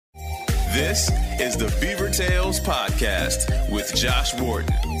This is the Beaver Tales Podcast with Josh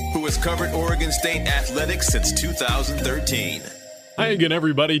Warden, who has covered Oregon State athletics since 2013. Hi again,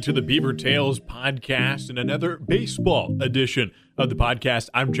 everybody, to the Beaver Tales Podcast and another baseball edition of the podcast.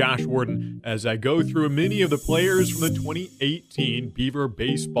 I'm Josh Warden as I go through many of the players from the 2018 Beaver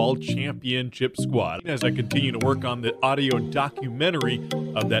Baseball Championship squad as I continue to work on the audio documentary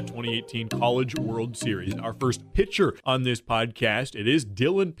of that 2018 College World Series. Our first pitcher on this podcast, it is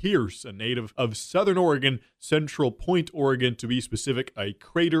Dylan Pierce, a native of Southern Oregon, Central Point, Oregon, to be specific. A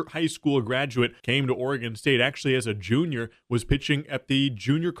Crater High School graduate, came to Oregon State actually as a junior, was pitching at the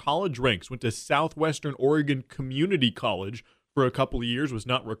junior college ranks, went to Southwestern Oregon Community College for a couple of years, was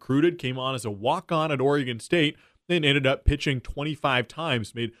not recruited, came on as a walk-on at Oregon State, then ended up pitching 25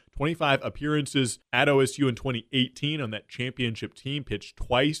 times, made 25 appearances at OSU in 2018 on that championship team, pitched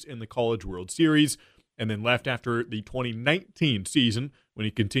twice in the College World Series, and then left after the 2019 season when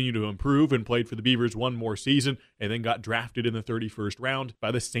he continued to improve and played for the Beavers one more season, and then got drafted in the 31st round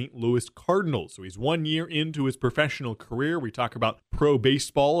by the St. Louis Cardinals. So he's 1 year into his professional career. We talk about pro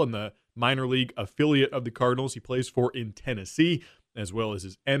baseball and the minor league affiliate of the Cardinals he plays for in Tennessee, as well as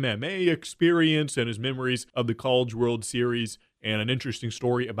his MMA experience and his memories of the College World Series, and an interesting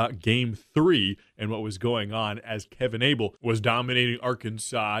story about Game 3 and what was going on as Kevin Abel was dominating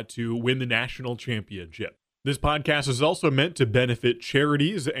Arkansas to win the national championship. This podcast is also meant to benefit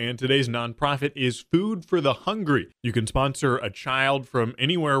charities, and today's nonprofit is Food for the Hungry. You can sponsor a child from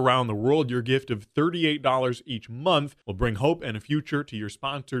anywhere around the world. Your gift of $38 each month will bring hope and a future to your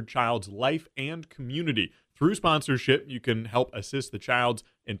sponsored child's life and community. Through sponsorship, you can help assist the child's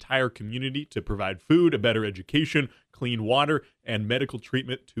entire community to provide food, a better education, clean water, and medical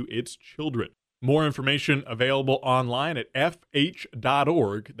treatment to its children. More information available online at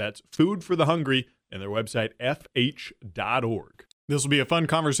fh.org. That's Food for the Hungry, and their website, fh.org. This will be a fun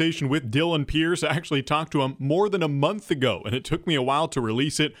conversation with Dylan Pierce. I actually talked to him more than a month ago, and it took me a while to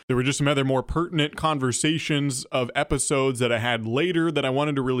release it. There were just some other more pertinent conversations of episodes that I had later that I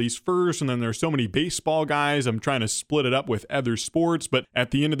wanted to release first, and then there's so many baseball guys, I'm trying to split it up with other sports, but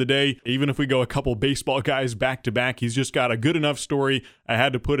at the end of the day, even if we go a couple baseball guys back to back, he's just got a good enough story. I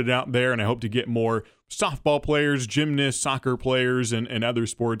had to put it out there, and I hope to get more softball players, gymnasts, soccer players, and other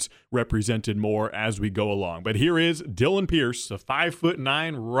sports represented more as we go along. But here is Dylan Pierce, a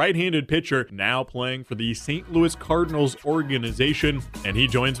 5'9" right-handed pitcher, now playing for the St. Louis Cardinals organization, and he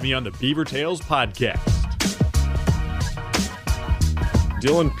joins me on the Beaver Tales Podcast.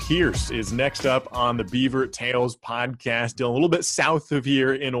 Dylan Pierce is next up on the Beaver Tales Podcast. Dylan, a little bit south of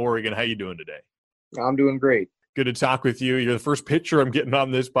here in Oregon. How you doing today? I'm doing great. Good to talk with you. You're the first pitcher I'm getting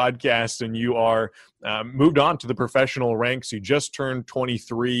on this podcast, and you are moved on to the professional ranks. You just turned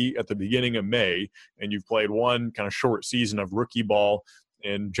 23 at the beginning of May, and you've played one kind of short season of rookie ball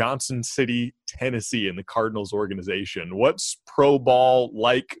in Johnson City, Tennessee, in the Cardinals organization. What's pro ball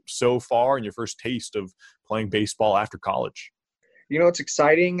like so far, and your first taste of playing baseball after college? You know, it's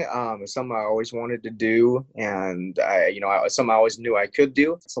exciting. It's something I always wanted to do, and something I always knew I could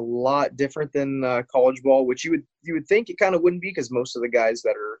do. It's a lot different than college ball, which you would think it kind of wouldn't be, because most of the guys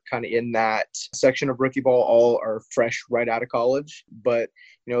that are kind of in that section of rookie ball all are fresh right out of college. But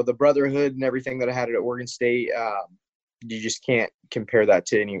you know, the brotherhood and everything that I had at Oregon State, you just can't compare that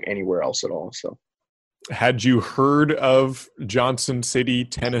to anywhere else at all. So, had you heard of Johnson City,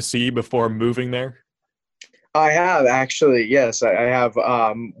 Tennessee before moving there? I have, actually. Yes, I have.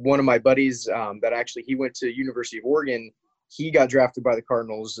 One of my buddies that actually, he went to University of Oregon. He got drafted by the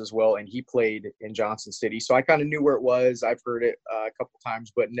Cardinals as well, and he played in Johnson City. So I kind of knew where it was. I've heard it a couple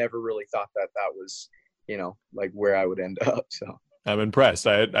times, but never really thought that was, like where I would end up. So I'm impressed.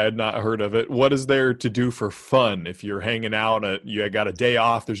 I had not heard of it. What is there to do for fun if you're hanging out, you got a day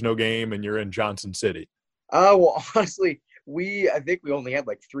off, there's no game, and you're in Johnson City? Well, honestly, I think we only had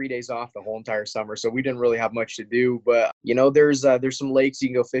like 3 days off the whole entire summer, so we didn't really have much to do. But there's some lakes you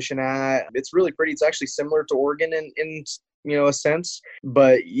can go fishing at. It's really pretty. It's actually similar to Oregon in a sense,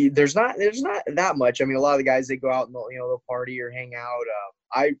 but there's not that much. I mean, a lot of the guys, they go out and they'll party or hang out.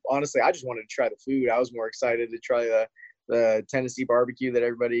 I just wanted to try the food. I was more excited to try the Tennessee barbecue that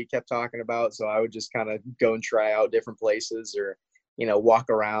everybody kept talking about. So I would just kind of go and try out different places, or walk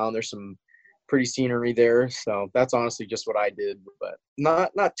around. There's some pretty scenery there. So that's honestly just what I did, but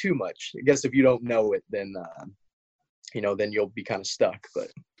not too much. I guess if you don't know it, then then you'll be kind of stuck. But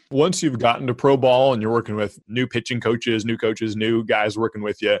once you've gotten to pro ball and you're working with new pitching coaches, new guys working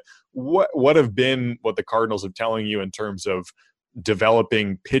with you, what have been what the Cardinals are telling you in terms of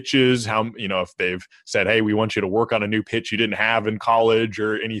developing pitches? How, if they've said, hey, we want you to work on a new pitch you didn't have in college,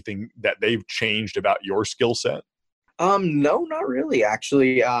 or anything that they've changed about your skill set? No, not really,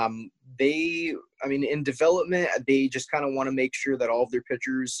 actually. in development, they just kind of want to make sure that all of their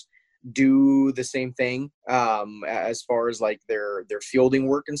pitchers do the same thing as far as like their fielding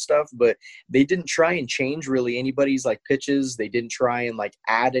work and stuff, but they didn't try and change really anybody's like pitches. They didn't try and like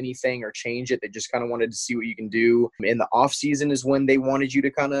add anything or change it. They just kind of wanted to see what you can do. In the off season is when they wanted you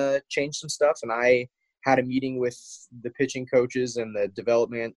to kind of change some stuff, and I had a meeting with the pitching coaches and the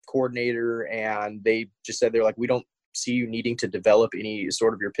development coordinator, and they just said, they're like, we don't see you needing to develop any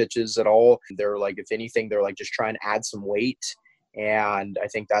sort of your pitches at all. They're like, if anything, they're like, just try and add some weight. And I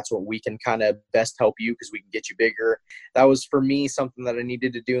think that's what we can kind of best help you, because we can get you bigger. That was, for me, something that I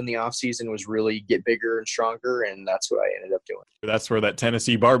needed to do in the off season, was really get bigger and stronger. And that's what I ended up doing. That's where that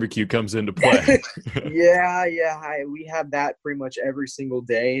Tennessee barbecue comes into play. Yeah. We had that pretty much every single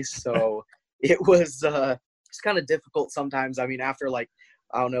day. So it was it's kind of difficult sometimes. I mean, after like,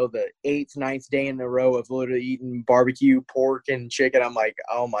 I don't know, the 8th, 9th day in a row of literally eating barbecue, pork, and chicken, I'm like,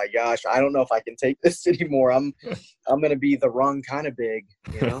 oh my gosh, I don't know if I can take this anymore. I'm going to be the wrong kind of big,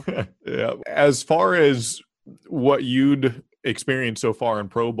 you know? Yeah. As far as what you'd experienced so far in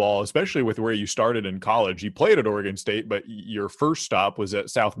pro ball, especially with where you started in college, you played at Oregon State, but your first stop was at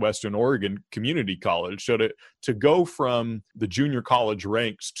Southwestern Oregon Community College. So to go from the junior college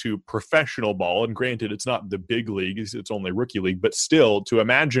ranks to professional ball, and granted, it's not the big leagues, it's only rookie league, but still, to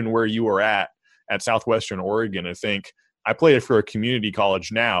imagine where you were at Southwestern Oregon and think, I play it for a community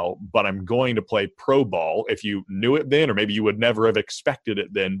college now, but I'm going to play pro ball. If you knew it then, or maybe you would never have expected it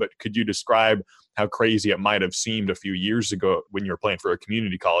then, but could you describe how crazy it might have seemed a few years ago when you were playing for a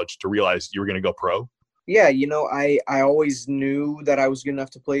community college to realize you were going to go pro? Yeah, I always knew that I was good enough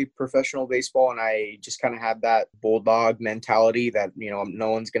to play professional baseball, and I just kind of had that bulldog mentality that, no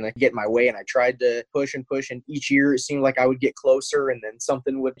one's going to get in my way. And I tried to push, and each year it seemed like I would get closer and then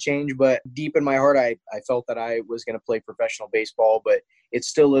something would change. But deep in my heart, I felt that I was going to play professional baseball. But it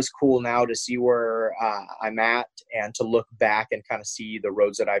still is cool now to see where I'm at, and to look back and kind of see the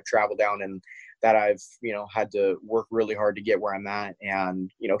roads that I've traveled down, and that I've, had to work really hard to get where I'm at,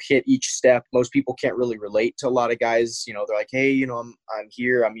 and, hit each step. Most people can't really relate to a lot of guys. They're like, hey, I'm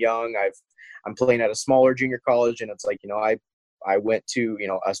here, I'm young, I'm playing at a smaller junior college. And it's like, I went to,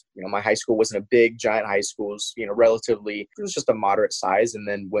 my high school wasn't a big giant high school. It was, relatively, it was just a moderate size, and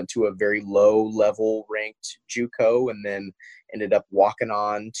then went to a very low level ranked JUCO, and then ended up walking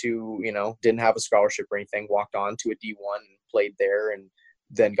on to, didn't have a scholarship or anything, walked on to a D1 and played there, and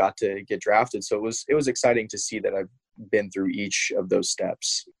then got to get drafted. So it was exciting to see that I've been through each of those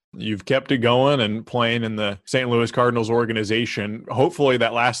steps. You've kept it going and playing in the St. Louis Cardinals organization. Hopefully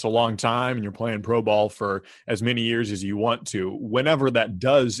that lasts a long time and you're playing pro ball for as many years as you want to. Whenever that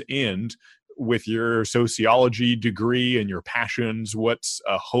does end, with your sociology degree and your passions, what's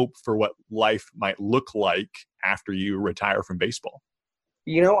a hope for what life might look like after you retire from baseball?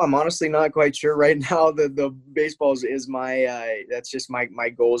 I'm honestly not quite sure right now. The baseball is my that's just my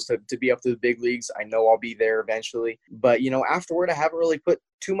goal is to be up to the big leagues. I know I'll be there eventually, but afterward, I haven't really put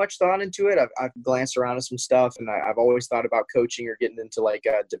too much thought into it. I've glanced around at some stuff, and I've always thought about coaching or getting into like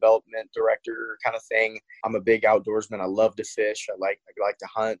a development director kind of thing. I'm a big outdoorsman. I love to fish. I like to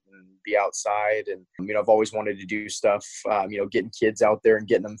hunt and be outside, and I've always wanted to do stuff. Getting kids out there and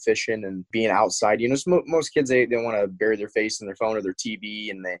getting them fishing and being outside. Most kids they want to bury their face in their phone or their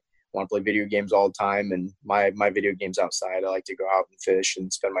TV, and they want to play video games all the time. And my video games outside. I like to go out and fish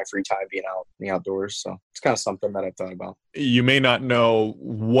and spend my free time being out in the outdoors. So it's kind of something that I've thought about. You may not know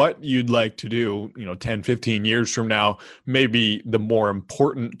what you'd like to do, 10, 15 years from now. Maybe the more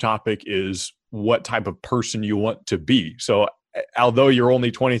important topic is what type of person you want to be. So although you're only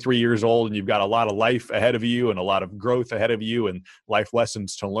 23 years old and you've got a lot of life ahead of you and a lot of growth ahead of you and life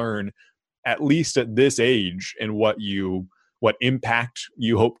lessons to learn, at least at this age, and what impact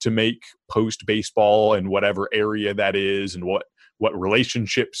you hope to make post baseball and whatever area that is, and what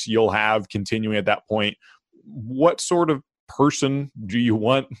relationships you'll have continuing at that point. What sort of person do you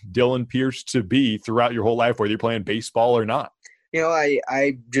want Dylan Pierce to be throughout your whole life, whether you're playing baseball or not?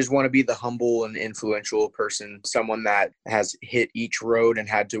 I just want to be the humble and influential person, someone that has hit each road and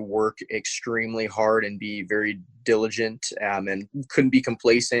had to work extremely hard and be very diligent, and couldn't be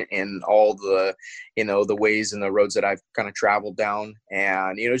complacent in all the, the ways and the roads that I've kind of traveled down,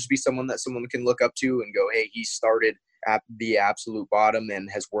 and, just be someone that someone can look up to and go, hey, he started at the absolute bottom and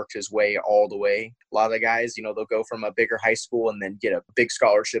has worked his way all the way. A lot of the guys, they'll go from a bigger high school and then get a big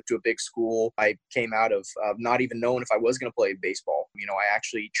scholarship to a big school. I came out of not even knowing if I was going to play baseball. I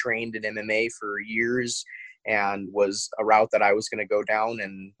actually trained in MMA for years, and was a route that I was going to go down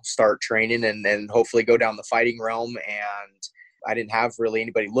and start training, and then hopefully go down the fighting realm. And I didn't have really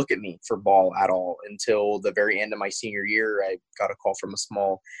anybody look at me for ball at all until the very end of my senior year. I got a call from a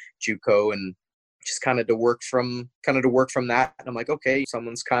small JUCO and just kind of to work from that. And I'm like, okay,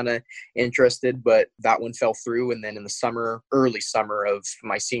 someone's kind of interested, but that one fell through. And then in the early summer of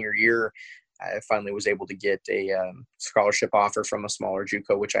my senior year, I finally was able to get a scholarship offer from a smaller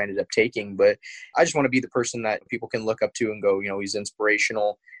JUCO, which I ended up taking. But I just want to be the person that people can look up to and go, he's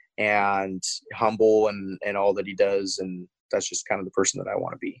inspirational and humble and all that he does. And that's just kind of the person that I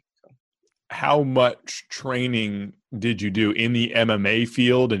want to be. So. How much training did you do in the MMA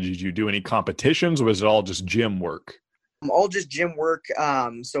field? And did you do any competitions, or was it all just gym work? All just gym work.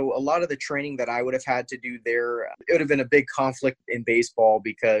 So a lot of the training that I would have had to do there, it would have been a big conflict in baseball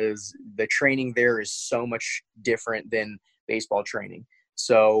because the training there is so much different than baseball training.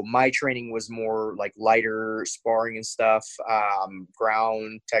 So my training was more like lighter sparring and stuff,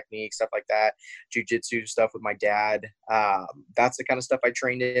 ground technique, stuff like that, jiu-jitsu stuff with my dad. That's the kind of stuff I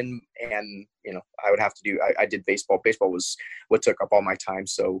trained in. And, I would have to do, I did baseball. Baseball was what took up all my time.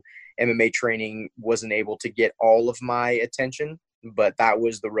 So MMA training wasn't able to get all of my attention, but that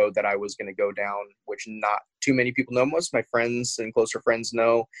was the road that I was going to go down, which not too many people know. Most of my friends and closer friends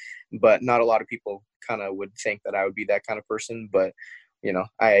know, but not a lot of people kind of would think that I would be that kind of person. But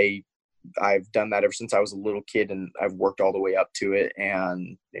I've done that ever since I was a little kid, and I've worked all the way up to it.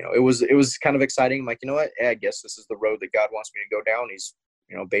 And, it was kind of exciting. I'm like, I guess this is the road that God wants me to go down.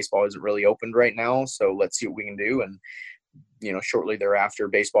 Baseball isn't really opened right now, so let's see what we can do. And, shortly thereafter,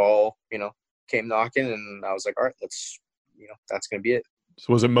 baseball, came knocking, and I was like, all right, that's going to be it.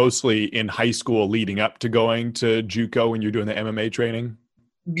 So was it mostly in high school leading up to going to JUCO when you're doing the MMA training?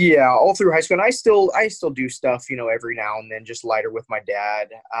 Yeah, all through high school. And I still do stuff, every now and then, just lighter with my dad.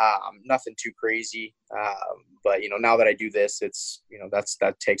 Nothing too crazy. But now that I do this, it's,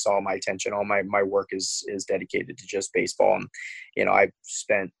 that takes all my attention. All my work is dedicated to just baseball. And, I've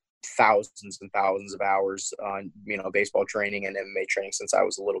spent thousands and thousands of hours on, baseball training and MMA training since I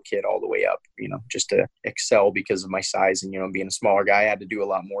was a little kid all the way up, just to excel because of my size and, being a smaller guy, I had to do a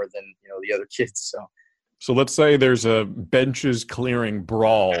lot more than, the other kids. So let's say there's a benches clearing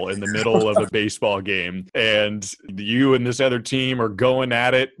brawl in the middle of a baseball game, and you and this other team are going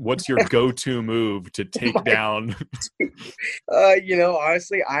at it. What's your go-to move to take down?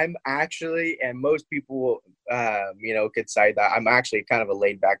 Honestly, I'm actually, and most people, could say that I'm actually kind of a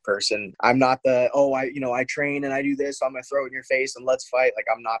laid back person. I'm not I train and I do this, so I'm going to throw it in your face and let's fight. Like,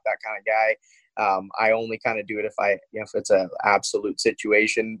 I'm not that kind of guy. I only kind of do it if it's an absolute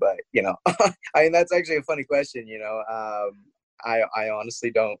situation, but I mean, that's actually a funny question. I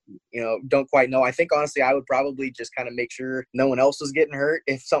honestly don't quite know. I think honestly, I would probably just kind of make sure no one else was getting hurt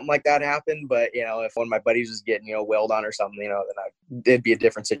if something like that happened. But, if one of my buddies was getting, wailed on or something, then it'd be a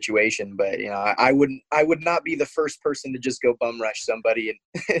different situation. But, I would not be the first person to just go bum rush somebody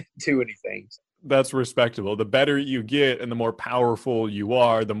and do anything. That's respectable. The better you get and the more powerful you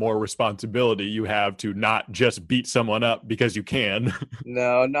are, the more responsibility you have to not just beat someone up because you can.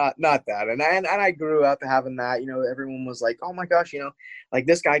 No, not that. And I grew up having that, everyone was like, oh my gosh, like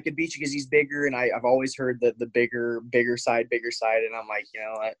this guy could beat you because he's bigger. And I've always heard the bigger side. And I'm like,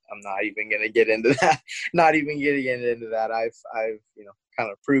 I'm not even going to get into that. Not even getting into that. I've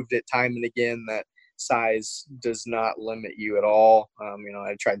kind of proved it time and again that size does not limit you at all.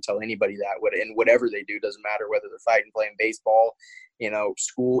 I try to tell anybody that and whatever they do, doesn't matter whether they're fighting, playing baseball,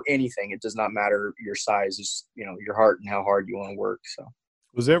 school, anything. It does not matter your size. It's, your heart and how hard you want to work. So.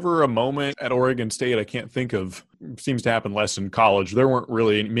 Was there ever a moment at Oregon State, I can't think of, seems to happen less in college, there weren't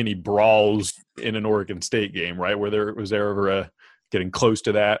really many brawls in an Oregon State game, right? Was there ever getting close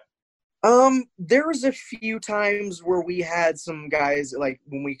to that? There was a few times where we had some guys, like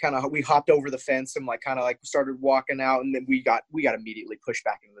when we hopped over the fence and started walking out, and then we got immediately pushed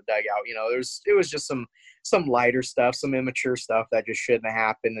back into the dugout. It was just some lighter stuff, some immature stuff that just shouldn't have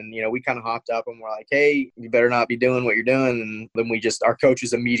happened. And, we kind of hopped up and we're like, hey, you better not be doing what you're doing. And then our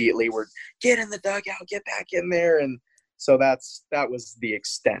coaches immediately were, get in the dugout, get back in there. And so that was the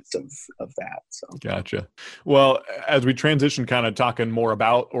extent of that. So. Gotcha. Well, as we transition kind of talking more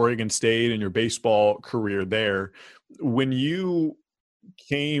about Oregon State and your baseball career there, when you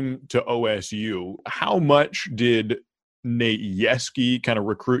came to OSU, how much did Nate Yeskie kind of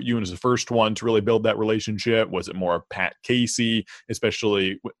recruit you as the first one to really build that relationship? Was it more Pat Casey,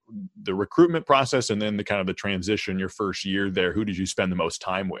 especially the recruitment process, and then the kind of the transition your first year there? Who did you spend the most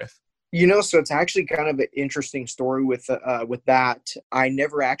time with? So it's actually kind of an interesting story with that. I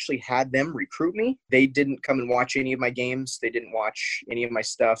never actually had them recruit me. They didn't come and watch any of my games. They didn't watch any of my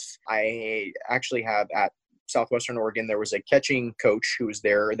stuff. I actually have at Southwestern Oregon, there was a catching coach who was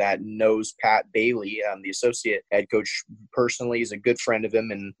there that knows Pat Bailey, the associate head coach personally. He's a good friend of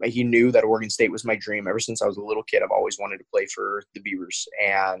him, and he knew that Oregon State was my dream. Ever since I was a little kid, I've always wanted to play for the Beavers.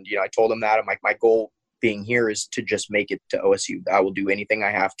 And, I told him that. I'm like, my goal being here is to just make it to OSU. I will do anything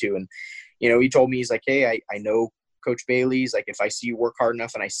I have to. And, he told me, he's like, hey, I know Coach Bailey's like, if I see you work hard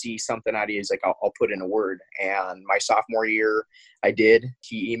enough and I see something out of you, he's like, I'll put in a word. And my sophomore year, I did.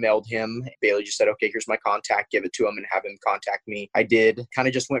 He emailed him. Bailey just said, okay, here's my contact. Give it to him and have him contact me. I did. Kind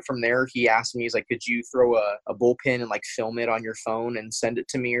of just went from there. He asked me, he's like, could you throw a bullpen and like film it on your phone and send it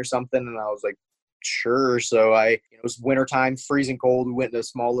to me or something? And I was like, sure. So it was wintertime, freezing cold. We went to a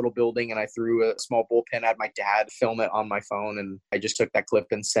small little building and I threw a small bullpen. I had my dad film it on my phone, and I just took that clip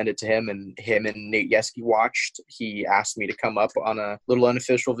and sent it to him, and Nate Yeske watched. He asked me to come up on a little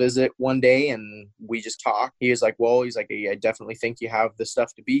unofficial visit one day and we just talked. He was like, I definitely think you have the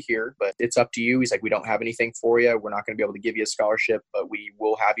stuff to be here, but it's up to you. He's like, we don't have anything for you. We're not going to be able to give you a scholarship, but we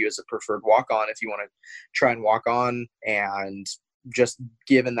will have you as a preferred walk-on if you want to try and walk on. And just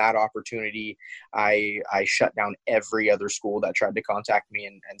given that opportunity, I shut down every other school that tried to contact me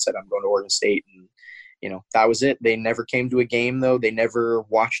and said, I'm going to Oregon State. And, that was it. They never came to a game, though. They never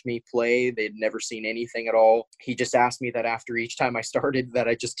watched me play. They'd never seen anything at all. He just asked me that after each time I started, that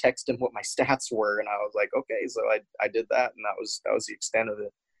I just text him what my stats were. And I was like, okay, so I did that. And that was the extent of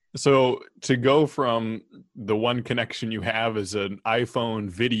it. So to go from the one connection you have as an iPhone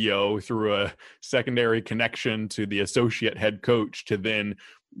video through a secondary connection to the associate head coach to then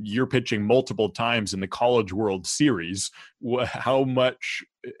you're pitching multiple times in the College World Series, how much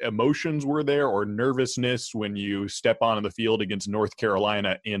emotions were there or nervousness when you step onto the field against North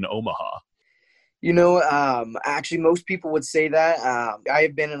Carolina in Omaha? Actually, most people would say that. I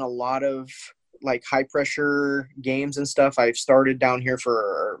have been in a lot of like high pressure games and stuff. I've started down here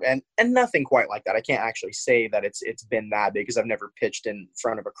and nothing quite like that. I can't actually say that it's been that big because I've never pitched in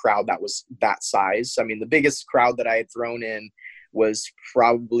front of a crowd that was that size. I mean, the biggest crowd that I had thrown in was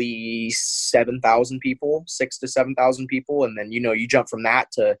probably 7,000 people, 6,000 to 7,000 people. And then, you jump from that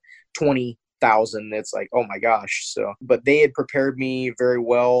to 20,000. It's like, oh my gosh. So, but they had prepared me very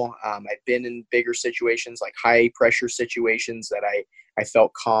well. I've been in bigger situations, like high pressure situations that I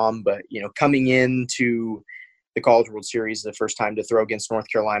felt calm, but coming into the College World Series the first time to throw against North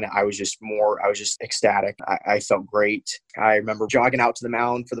Carolina, I was just ecstatic. I felt great. I remember jogging out to the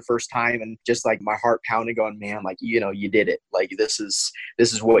mound for the first time and just like my heart pounding going, man, like, you did it. Like, this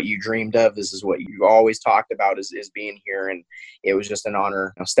is what you dreamed of. This is what you always talked about is being here. And it was just an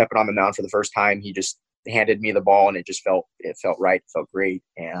honor. Stepping on the mound for the first time, he just handed me the ball and it felt right. It felt great.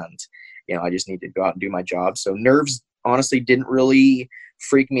 And, I just needed to go out and do my job. So nerves honestly didn't really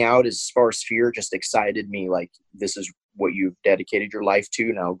freak me out as far as fear, just excited me. Like, this is what you've dedicated your life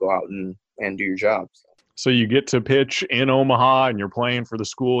to. Now go out and do your job. So you get to pitch in Omaha and you're playing for the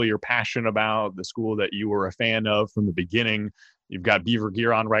school you're passionate about, the school that you were a fan of from the beginning. You've got Beaver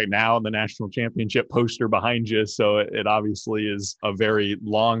gear on right now and the national championship poster behind you. So it obviously is a very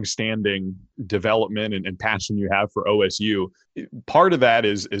long-standing development and passion you have for OSU. Part of that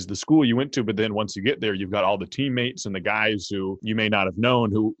is the school you went to, but then once you get there, you've got all the teammates and the guys who you may not have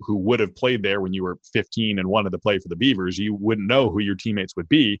known who would have played there when you were 15 and wanted to play for the Beavers. You wouldn't know who your teammates would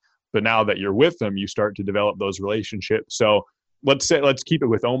be, but now that you're with them, you start to develop those relationships. So let's keep it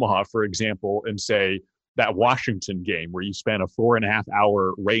with Omaha, for example, and say, that Washington game where you spent a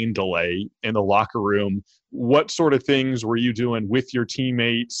 4.5-hour rain delay in the locker room. What sort of things were you doing with your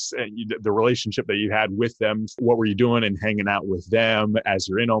teammates and the relationship that you had with them? What were you doing and hanging out with them as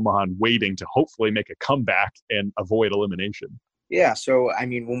you're in Omaha and waiting to hopefully make a comeback and avoid elimination? Yeah. So, I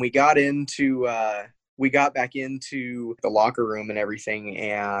mean, when we got back into the locker room and everything,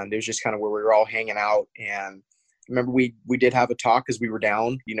 and it was just kind of where we were all hanging out. And remember, we did have a talk because we were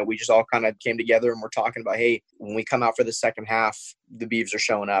down. We just all kind of came together and we're talking about, hey, when we come out for the second half, the Beavs are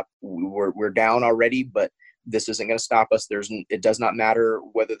showing up. We're down already, but this isn't going to stop us. It does not matter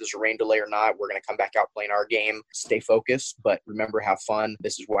whether there's a rain delay or not. We're going to come back out playing our game, stay focused, but remember, have fun.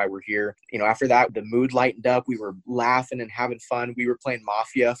 This is why we're here. After that, the mood lightened up. We were laughing and having fun. We were playing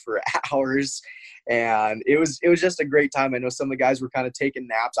Mafia for hours, and it was just a great time. I know some of the guys were kind of taking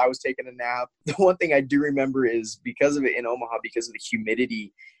naps. I was taking a nap. The one thing I do remember is because of it in Omaha, because of the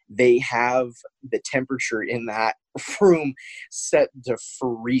humidity, they have the temperature in that room set to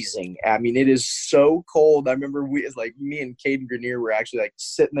freezing. I mean, it is so cold. I remember it's like me and Caden Grenier were actually like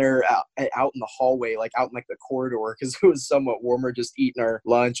sitting there out in the hallway, like out in like the corridor, because it was somewhat warmer, just eating our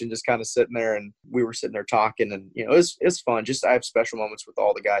lunch and just kind of sitting there. And we were sitting there talking, and it's fun. Just I have special moments with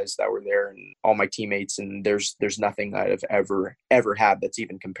all the guys that were there and all my teammates, and there's nothing that I've ever had that's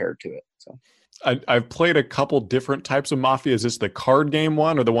even compared to it. So. I've played a couple different types of Mafia. Is this the card game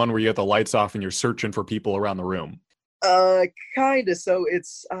one or the one where you have the lights off and you're searching for people around the room? Kind of. So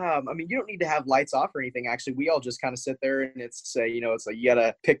it's, I mean, you don't need to have lights off or anything. Actually, we all just kind of sit there, and it's, it's like you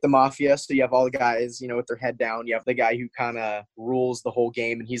gotta pick the Mafia. So you have all the guys, with their head down. You have the guy who kind of rules the whole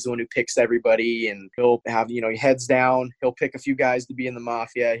game, and he's the one who picks everybody. And he'll have, heads down. He'll pick a few guys to be in the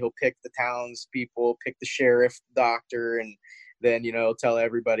Mafia. He'll pick the townspeople, pick the sheriff, doctor, and then, he'll tell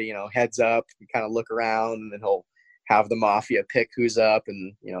everybody, heads up, and kind of look around, and then he'll have the Mafia pick who's up.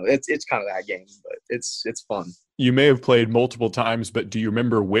 And, it's kind of that game, but it's fun. You may have played multiple times, but do you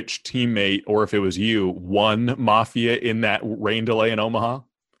remember which teammate, or if it was you, won Mafia in that rain delay in Omaha?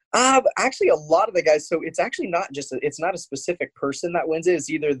 Actually, a lot of the guys. So it's actually it's not a specific person that wins it. It's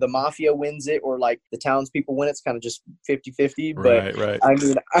either the Mafia wins it or like the townspeople win it. It's kind of just 50-50. But right. I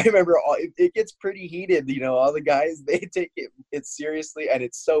mean, I remember it gets pretty heated. All the guys, they take it seriously, and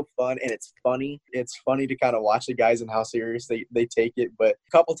it's so fun and it's funny. It's funny to kind of watch the guys and how serious they take it. But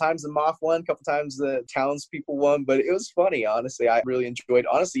a couple times the Moff won, a couple times the townspeople won. But it was funny, honestly. I really enjoyed.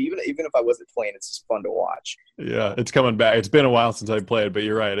 Honestly, even if I wasn't playing, it's just fun to watch. Yeah, it's coming back. It's been a while since I played, but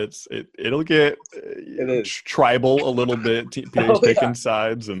you're right. It'll get tribal a little bit, picking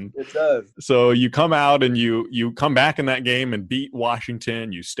sides, and it does. So you come out and you come back in that game and beat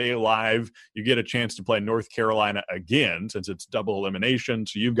Washington. You stay alive. You get a chance to play North Carolina again since it's double elimination.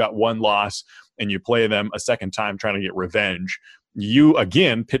 So you've got one loss, and you play them a second time trying to get revenge. You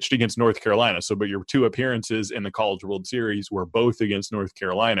again pitched against North Carolina. But your two appearances in the College World Series were both against North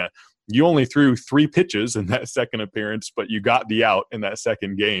Carolina. You only threw 3 pitches in that second appearance, but you got the out in that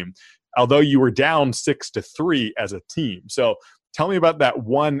second game, although you were down 6-3 as a team. So tell me about that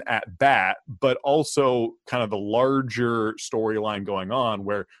one at bat, but also kind of the larger storyline going on.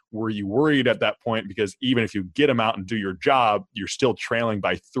 Were you worried at that point? Because even if you get them out and do your job, you're still trailing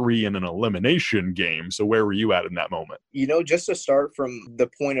by 3 in an elimination game. So where were you at in that moment? Just to start from the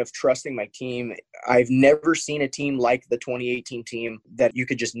point of trusting my team, I've never seen a team like the 2018 team that you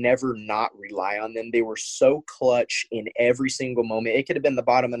could just never not rely on them. They were so clutch in every single moment. It could have been the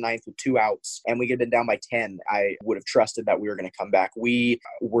bottom of the 9th with 2 outs, and we could have been down by 10. I would have trusted that we were going to come back. We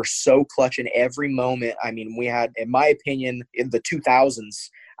were so clutch in every moment. I mean, we had, in my opinion, in the 2000s,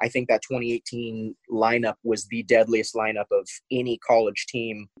 I think that 2018 lineup was the deadliest lineup of any college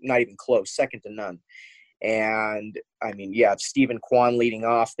team, not even close, second to none. And I mean, yeah, Stephen Kwan leading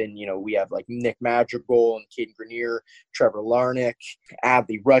off. Then, we have like Nick Madrigal and Caden Grenier, Trevor Larnach,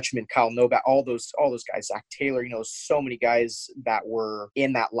 Adley Rutschman, Kyle Novak, all those guys, Zach Taylor, so many guys that were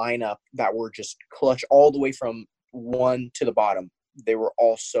in that lineup that were just clutch all the way from 1 to the bottom. They were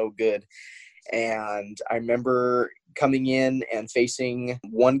all so good. And I remember coming in and facing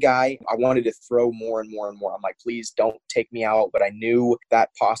one guy. I wanted to throw more and more and more. I'm like, please don't take me out. But I knew that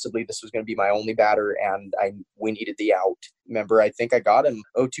possibly this was going to be my only batter, and we needed the out. Remember, I think I got him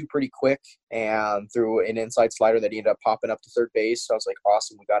 0-2 pretty quick and threw an inside slider that he ended up popping up to third base. So I was like,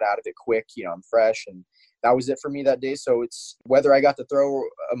 awesome, we got out of it quick. I'm fresh, and that was it for me that day. So it's whether I got to throw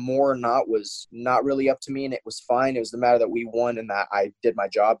more or not was not really up to me, and it was fine. It was the matter that we won and that I did my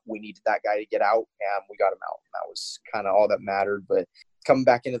job. We needed that guy to get out, and we got him out. And that was kind of all that mattered. But coming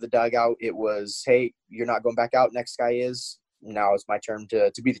back into the dugout, it was, hey, you're not going back out. Next guy is. Now it's my turn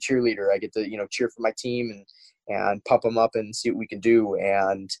to be the cheerleader. I get to, cheer for my team and pump them up and see what we can do.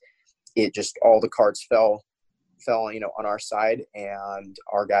 And it just, all the cards fell, on our side, and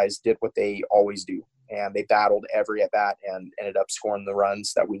our guys did what they always do. And they battled every at bat and ended up scoring the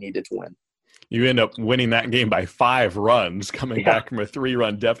runs that we needed to win. You end up winning that game by 5 runs, coming back from a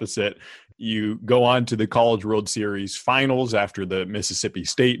 3-run deficit. You go on to the College World Series finals after the Mississippi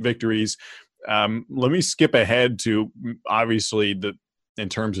State victories. Let me skip ahead to, obviously, in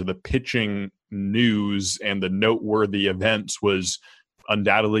terms of the pitching news and the noteworthy events was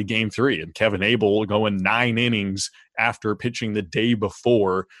undoubtedly Game 3, and Kevin Abel going 9 innings after pitching the day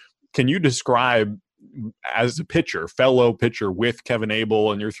before. Can you describe, as a pitcher, fellow pitcher with Kevin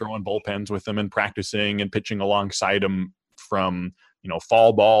Abel, and you're throwing bullpens with him and practicing and pitching alongside him from,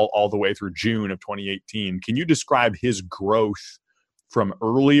 fall ball all the way through June of 2018. Can you describe his growth from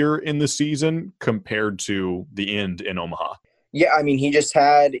earlier in the season compared to the end in Omaha? Yeah, I mean, he just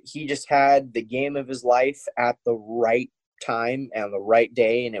had the game of his life at the right time and the right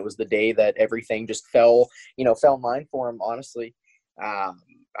day. And it was the day that everything just fell in line for him, honestly.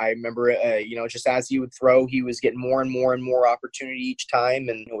 I remember, just as he would throw, he was getting more and more and more opportunity each time,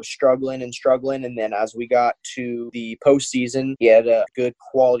 and was struggling. And then as we got to the postseason, he had a good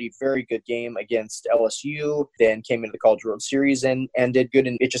quality, very good game against LSU, then came into the College World Series and did good.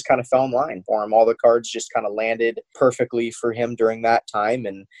 And it just kind of fell in line for him. All the cards just kind of landed perfectly for him during that time.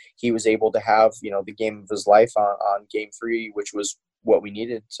 And he was able to have, the game of his life on game 3, which was what we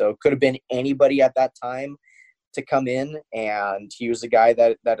needed. So it could have been anybody at that time to come in, and he was the guy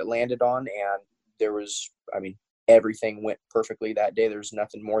that it landed on. And there was, everything went perfectly that day. There's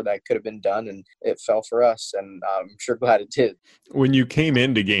nothing more that could have been done, and it fell for us, and I'm sure glad it did. When you came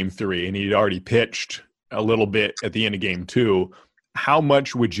into game 3 and he'd already pitched a little bit at the end of game 2, how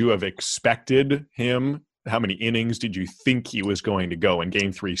much would you have expected him? How many innings did you think he was going to go when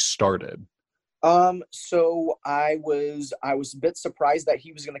game 3 started? So I was a bit surprised that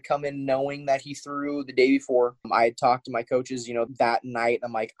he was going to come in knowing that he threw the day before. I had talked to my coaches, that night.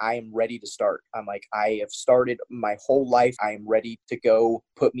 I'm like, I am ready to start. I'm like, I have started my whole life. I am ready to go.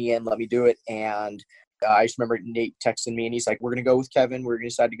 Put me in, let me do it. And I just remember Nate texting me, and he's like, we're going to go with Kevin. We're going to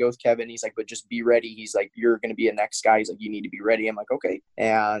decide to go with Kevin. He's like, but just be ready. He's like, you're going to be a next guy. He's like, you need to be ready. I'm like, okay.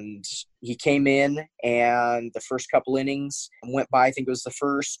 And he came in, and the first couple innings went by. I think it was the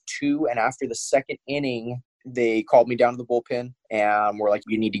first 2. And after the second inning, they called me down to the bullpen, and we're like,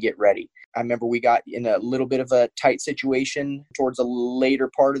 you need to get ready. I remember we got in a little bit of a tight situation towards the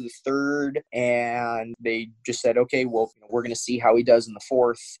later part of the 3rd, and they just said, okay, well, we're going to see how he does in the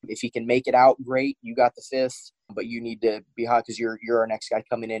 4th. If he can make it out, great. You got the 5th, but you need to be hot because you're our next guy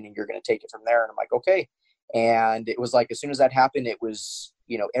coming in, and you're going to take it from there. And I'm like, okay. And it was like, as soon as that happened, it was,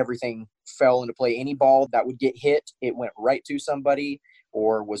 everything fell into play. Any ball that would get hit, it went right to somebody,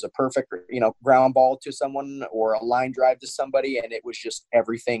 or was a perfect, ground ball to someone, or a line drive to somebody. And it was just,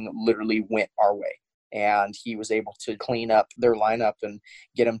 everything literally went our way. And he was able to clean up their lineup and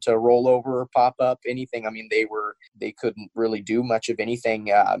get them to roll over, pop up, anything. They couldn't really do much of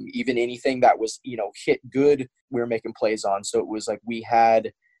anything. Even anything that was, hit good, we were making plays on. So it was like we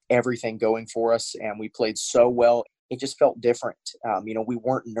had everything going for us, and we played so well. It just felt different. We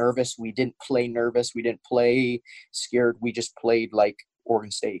weren't nervous. We didn't play nervous. We didn't play scared. We just played like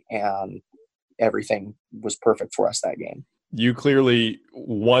Oregon State, and everything was perfect for us that game. You clearly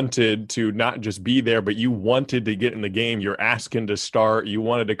wanted to not just be there, but you wanted to get in the game. You're asking to start. You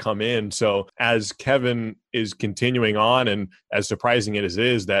wanted to come in. So as Kevin is continuing on, and as surprising it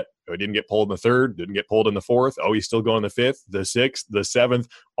is that he didn't get pulled in the 3rd, didn't get pulled in the 4th. Oh, he's still going the 5th, the 6th, the 7th,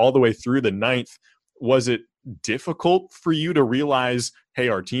 all the way through the 9th. Was it difficult for you to realize, hey,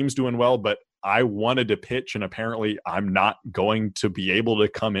 our team's doing well, but I wanted to pitch, and apparently I'm not going to be able to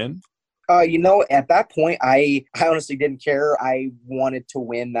come in? At that point, I honestly didn't care. I wanted to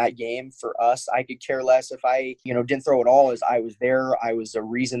win that game for us. I could care less if I, didn't throw at all, as I was there. I was a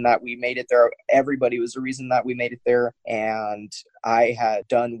reason that we made it there. Everybody was a reason that we made it there. And I had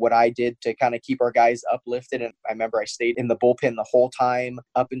done what I did to kind of keep our guys uplifted. And I remember I stayed in the bullpen the whole time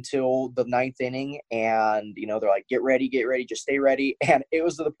up until the 9th inning. And, they're like, get ready, just stay ready. And it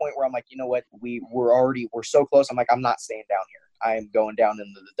was to the point where I'm like, you know what, we're so close. I'm like, I'm not staying down here. I am going down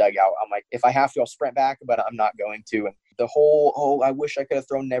into the dugout. I'm like, if I have to, I'll sprint back, but I'm not going to. And the whole, I wish I could have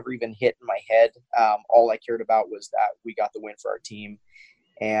thrown, never even hit in my head. All I cared about was that we got the win for our team.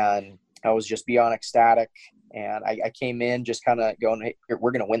 And I was just beyond ecstatic. And I came in just kind of going, hey,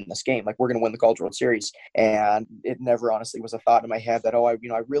 we're going to win this game. Like, we're going to win the College World Series. And it never honestly was a thought in my head that,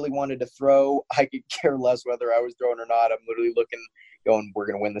 I really wanted to throw. I could care less whether I was throwing or not. I'm literally looking, going, we're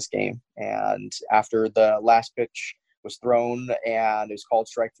going to win this game. And after the last pitch was thrown and it was called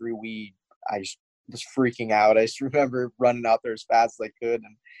strike 3, I just was freaking out. I just remember running out there as fast as I could,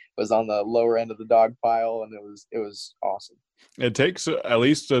 and was on the lower end of the dog pile, and it was awesome. It takes at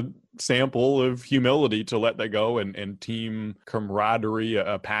least a sample of humility to let that go, and team camaraderie,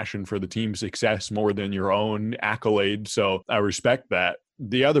 a passion for the team's success more than your own accolade. So I respect that.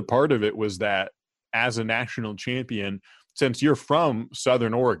 The other part of it was that as a national champion, since you're from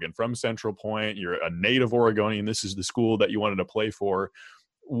Southern Oregon, from Central Point, you're a native Oregonian, this is the school that you wanted to play for.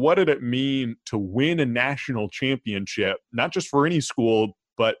 What did it mean to win a national championship, not just for any school,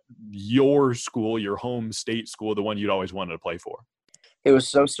 but your school, your home state school, the one you'd always wanted to play for? It was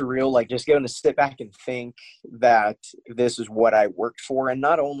so surreal, like just getting to sit back and think that this is what I worked for. And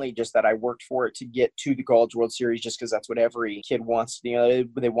not only just that I worked for it to get to the College World Series, just because that's what every kid wants. They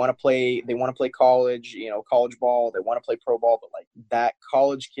want to play college, college ball. They want to play pro ball, but like that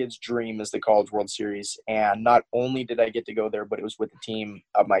college kid's dream is the College World Series. And not only did I get to go there, but it was with the team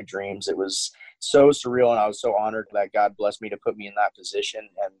of my dreams. It was so surreal, and I was so honored that God blessed me to put me in that position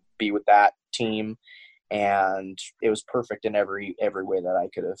and be with that team. And it was perfect in every way that I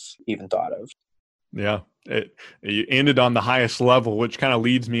could have even thought of. Yeah, you ended on the highest level, which kind of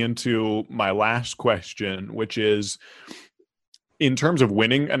leads me into my last question, which is, in terms of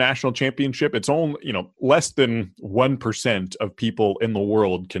winning a national championship, it's only, less than 1% of people in the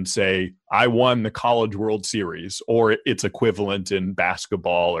world can say, I won the College World Series, or its equivalent in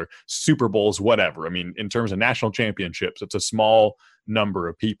basketball or Super Bowls, whatever. I mean, in terms of national championships, it's a small number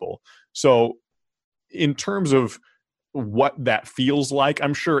of people. So in terms of what that feels like,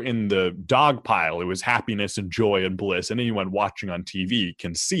 I'm sure in the dog pile, it was happiness and joy and bliss. And anyone watching on TV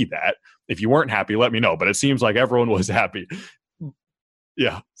can see that. If you weren't happy, let me know. But it seems like everyone was happy.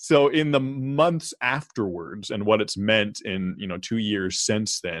 Yeah. So in the months afterwards and what it's meant in, 2 years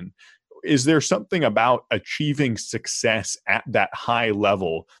since then, is there something about achieving success at that high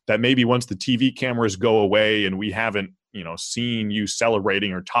level that maybe once the TV cameras go away and we haven't, seen you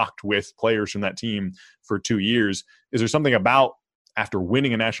celebrating or talked with players from that team for 2 years, is there something about after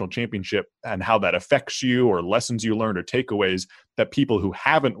winning a national championship and how that affects you, or lessons you learned or takeaways that people who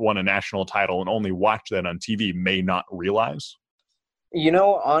haven't won a national title and only watch that on TV may not realize?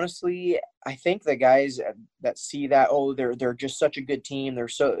 Honestly, I think the guys that see that, they're just such a good team. They're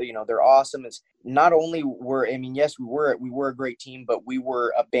so, they're awesome. It's not only yes, we were a great team, but we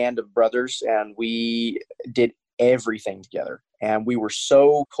were a band of brothers, and we did everything together, and we were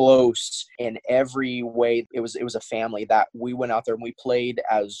so close in every way. It was a family that we went out there and we played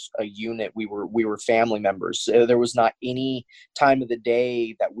as a unit. We were family members. There was not any time of the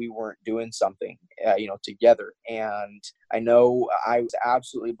day that we weren't doing something, together. And I know I was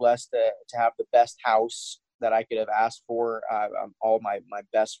absolutely blessed to have the best house that I could have asked for. All my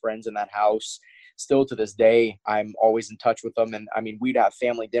best friends in that house. Still to this day, I'm always in touch with them. And I mean, we'd have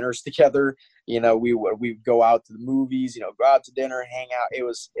family dinners together. We'd go out to the movies, go out to dinner and hang out. It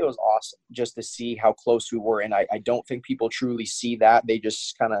was awesome just to see how close we were. And I don't think people truly see that. They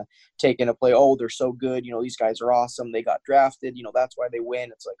just kind of take into play, they're so good. These guys are awesome. They got drafted. That's why they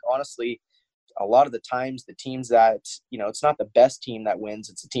win. It's like, honestly, a lot of the times the teams that, it's not the best team that wins.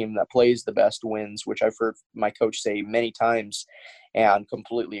 It's the team that plays the best wins, which I've heard my coach say many times and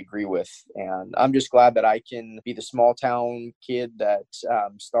completely agree with. And I'm just glad that I can be the small town kid that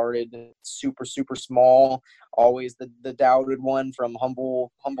started super, super small, always the doubted one from humble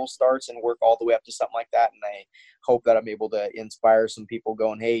starts, and work all the way up to something like that. And I hope that I'm able to inspire some people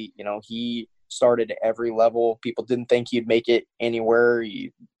going, hey, he started at every level. People didn't think he'd make it anywhere.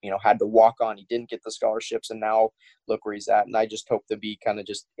 He, had to walk on. He didn't get the scholarships, and now look where he's at. And I just hope to be kind of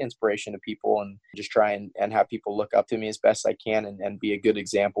just inspiration to people, and just try and have people look up to me as best I can, and be a good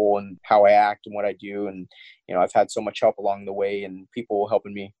example in how I act and what I do. And, I've had so much help along the way, and people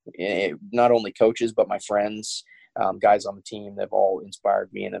helping me, not only coaches, but my friends, guys on the team. They've all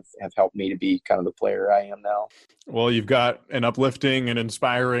inspired me and have helped me to be kind of the player I am now. Well, you've got an uplifting and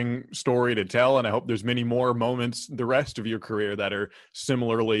inspiring story to tell, and I hope there's many more moments the rest of your career that are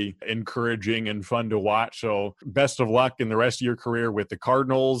similarly encouraging and fun to watch. So best of luck in the rest of your career with the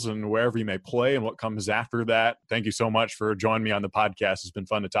Cardinals and wherever you may play and what comes after that. Thank you so much for joining me on the podcast. It's been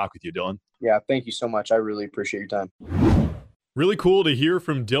fun to talk with you, Dylan. Yeah, thank you so much. I really appreciate your time. Really cool to hear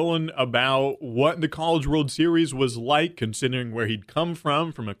from Dylan about what the College World Series was like, considering where he'd come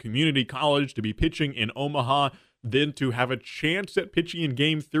from a community college, to be pitching in Omaha, then to have a chance at pitching in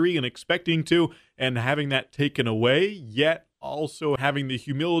Game 3 and expecting to, and having that taken away, yet also having the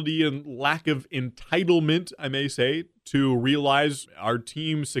humility and lack of entitlement, I may say, to realize our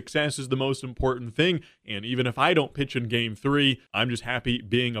team's success is the most important thing. And even if I don't pitch in Game 3, I'm just happy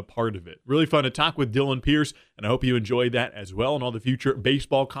being a part of it. Really fun to talk with Dylan Pierce, and I hope you enjoyed that as well, and all the future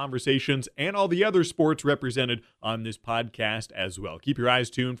baseball conversations and all the other sports represented on this podcast as well. Keep your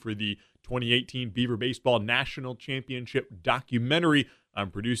eyes tuned for the 2018 Beaver Baseball National Championship documentary I'm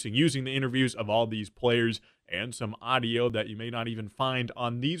producing, using the interviews of all these players and some audio that you may not even find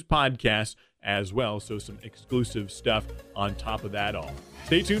on these podcasts as well. So some exclusive stuff on top of that all.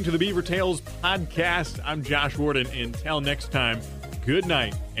 Stay tuned to the Beaver Tales podcast. I'm Josh Warden. Until next time, good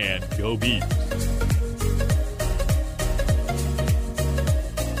night and go Beavs.